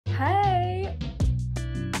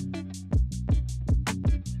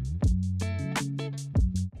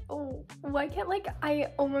Why can't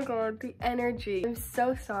oh my god, the energy. I'm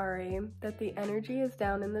so sorry that the energy is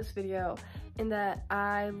down in this video and that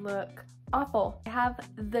I look awful. I have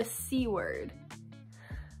the C word.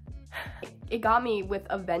 It got me with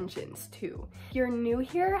a vengeance too. If you're new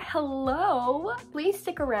here, hello. Please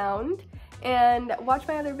stick around and watch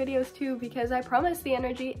my other videos too, because I promise the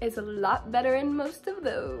energy is a lot better in most of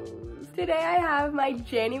those. Today I have my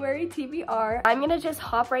January TBR. I'm gonna just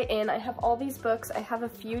hop right in. I have all these books. I have a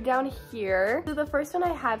few down here. So the first one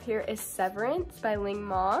I have here is Severance by Ling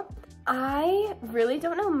Ma. I really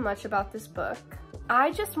don't know much about this book.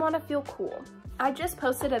 I just want to feel cool. I just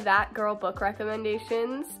posted a That Girl book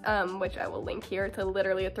recommendations, which I will link here. It's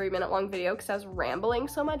literally a 3-minute long video because I was rambling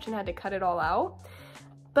so much and had to cut it all out.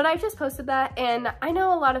 But I just posted that, and I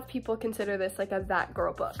know a lot of people consider this like a That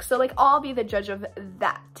Girl book. So I'll be the judge of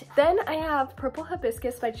that. Then I have Purple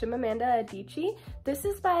Hibiscus by Chimamanda Adichie. This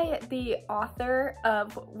is by the author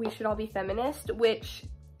of We Should All Be Feminist, which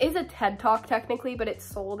is a TED Talk technically, but it's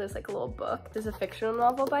sold as a little book. There's a fictional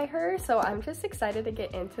novel by her, so I'm just excited to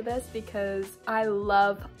get into this because I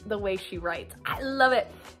love the way she writes. I love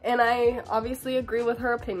it, and I obviously agree with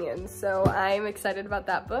her opinions, so I'm excited about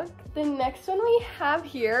that book. The next one we have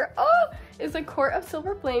here, is A Court of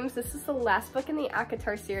Silver Flames. This is the last book in the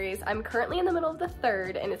ACOTAR series. I'm currently in the middle of the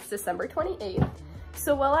 3rd, and it's December 28th.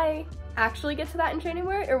 So will I actually get to that in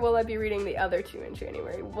January, or will I be reading the other 2 in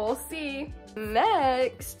January? We'll see.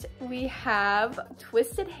 Next, we have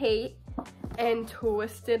Twisted Hate and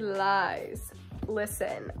Twisted Lies.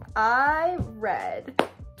 Listen, I read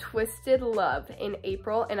Twisted Love in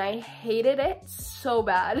April and I hated it so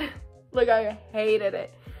bad. I hated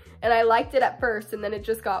it. And I liked it at first, and then it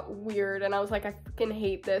just got weird, and I was like, I fucking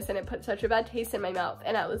hate this, and it put such a bad taste in my mouth,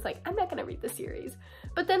 and I was like, I'm not gonna read the series.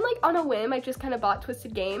 But then on a whim, I just kind of bought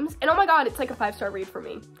Twisted Games, and oh my god, it's a 5-star read for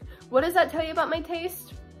me. What does that tell you about my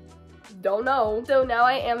taste? Don't know. So now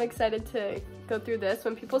I am excited to go through this.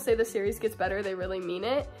 When people say the series gets better, they really mean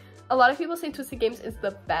it. A lot of people say Twisted Games is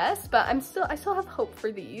the best, but I still have hope for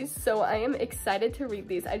these, so I am excited to read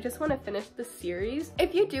these. I just want to finish the series.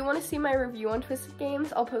 If you do want to see my review on Twisted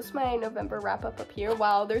Games, I'll post my November wrap-up up here.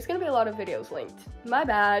 Wow, there's going to be a lot of videos linked. My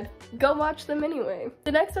bad. Go watch them anyway.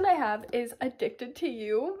 The next one I have is Addicted to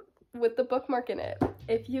You with the bookmark in it.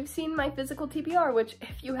 If you've seen my physical TBR, which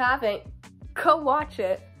if you haven't, go watch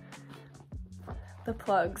it. The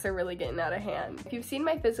plugs are really getting out of hand. If you've seen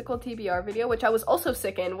my physical TBR video, which I was also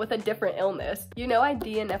sick in with a different illness, you know I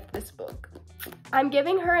DNF'd this book. I'm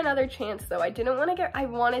giving her another chance though. I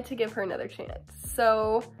wanted to give her another chance.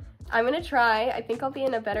 So I'm gonna try. I think I'll be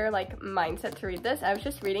in a better mindset to read this. I was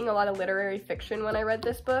just reading a lot of literary fiction when I read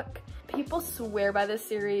this book. People swear by this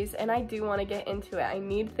series and I do want to get into it. I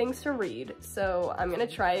need things to read. So I'm gonna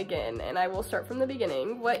try again and I will start from the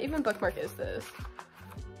beginning. What even bookmark is this?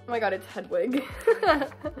 Oh my god, it's Hedwig.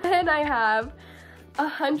 And I have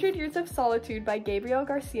 100 Years of Solitude by Gabriel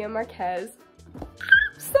Garcia Marquez.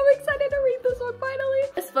 So excited to read this one finally.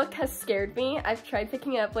 This book has scared me. I've tried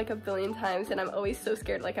picking it up a billion times and I'm always so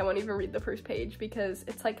scared I won't even read the first page because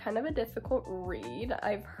it's kind of a difficult read.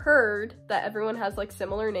 I've heard that everyone has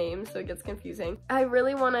similar names, so it gets confusing. I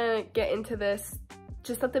really want to get into this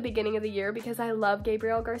just at the beginning of the year because I love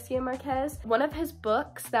Gabriel Garcia Marquez. One of his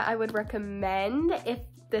books that I would recommend if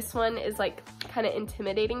this one is kind of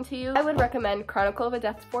intimidating to you, I would recommend Chronicle of a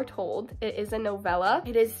Death Foretold. It is a novella.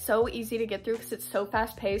 It is so easy to get through because it's so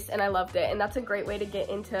fast paced and I loved it, and that's a great way to get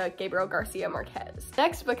into Gabriel Garcia Marquez.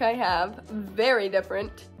 Next book I have, very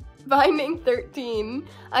different, Binding 13.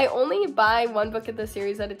 I only buy one book of the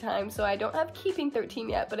series at a time, so I don't have Keeping 13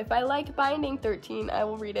 yet, but if I like Binding 13, I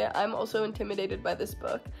will read it. I'm also intimidated by this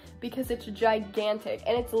book because it's gigantic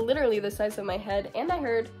and it's literally the size of my head, and I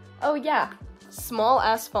heard, oh yeah, small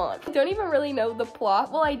ass font. I don't even really know the plot.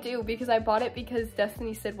 Well, I do because I bought it because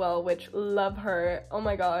Destiny Sidwell, which love her. Oh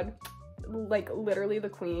my god. Literally the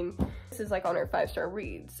queen. This is on her 5-star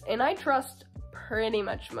reads. And I trust pretty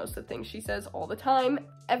much most of the things she says all the time,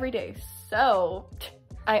 every day. So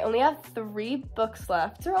I only have 3 books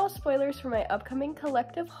left. These are all spoilers for my upcoming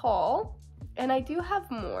collective haul. And I do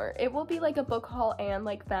have more. It will be a book haul and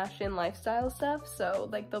fashion lifestyle stuff, so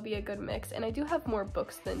there'll be a good mix. And I do have more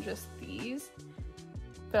books than just these,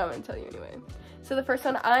 but I'm gonna tell you anyway. So the first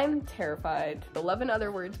one, I'm terrified. The Love in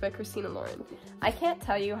Other Words by Christina Lauren. I can't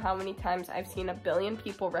tell you how many times I've seen a billion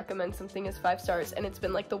people recommend something as 5 stars and it's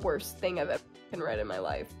been the worst thing I've ever read in my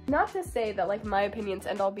life. Not to say that my opinions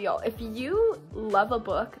end all be all. If you love a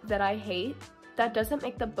book that I hate, that doesn't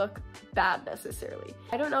make the book bad necessarily.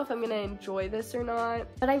 I don't know if I'm gonna enjoy this or not,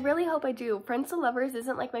 but I really hope I do. Friends to Lovers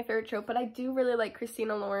isn't my favorite trope, but I do really like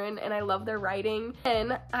Christina Lauren and I love their writing.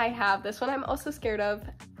 And I have this one I'm also scared of,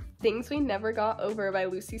 Things We Never Got Over by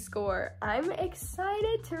Lucy Score. I'm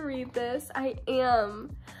excited to read this. I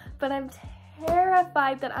am. But I'm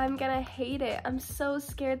terrified that I'm gonna hate it. I'm so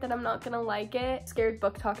scared that I'm not gonna like it. Scared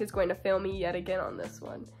Booktok is going to fail me yet again on this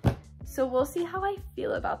one. So we'll see how I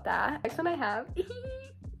feel about that. Next one I have,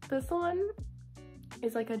 this one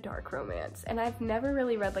is like a dark romance. And I've never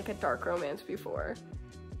really read like a dark romance before.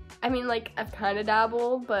 I mean, like, I've kind of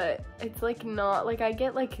dabbled, but it's like not, like, I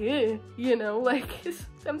get like, you know, like,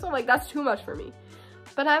 I'm so like, that's too much for me.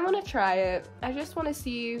 But I'm gonna try it. I just want to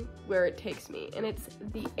see where it takes me. And it's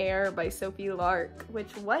The Air by Sophie Lark,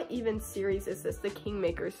 which, what even series is this? The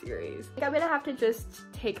Kingmaker series. Like, I'm gonna have to just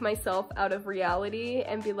take myself out of reality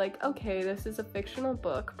and be like, okay, this is a fictional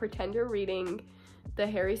book. Pretend you're reading the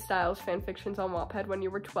Harry Styles fanfictions on Wattpad when you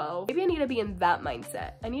were 12. Maybe I need to be in that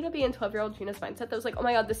mindset. I need to be in 12-year-old Gina's mindset that was like, oh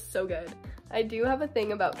my god, this is so good. I do have a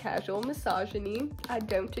thing about casual misogyny. I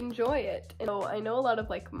don't enjoy it. And so I know a lot of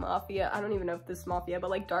like mafia, I don't even know if this is mafia, but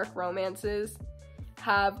like dark romances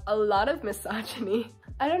have a lot of misogyny.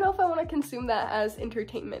 I don't know if I want to consume that as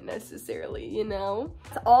entertainment necessarily, you know?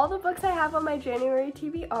 That's all the books I have on my January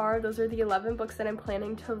TBR. Those are the 11 books that I'm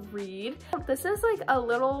planning to read. This is like a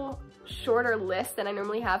little shorter list than I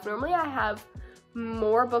normally have. Normally I have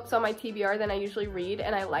more books on my TBR than I usually read,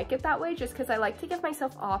 and I like it that way just because I like to give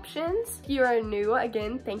myself options. If you are new,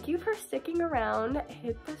 again, thank you for sticking around.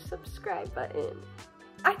 Hit the subscribe button.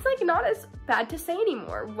 It's like not as bad to say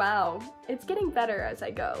anymore. Wow, it's getting better as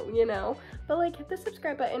I go, you know? But like, hit the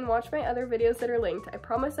subscribe button, watch my other videos that are linked. I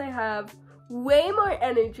promise I have way more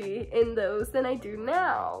energy in those than I do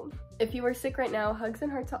now. If you are sick right now, hugs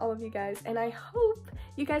and hearts to all of you guys, and I hope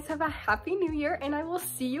you guys have a happy new year, and I will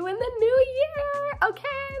see you in the new year.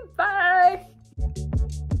 Okay, bye.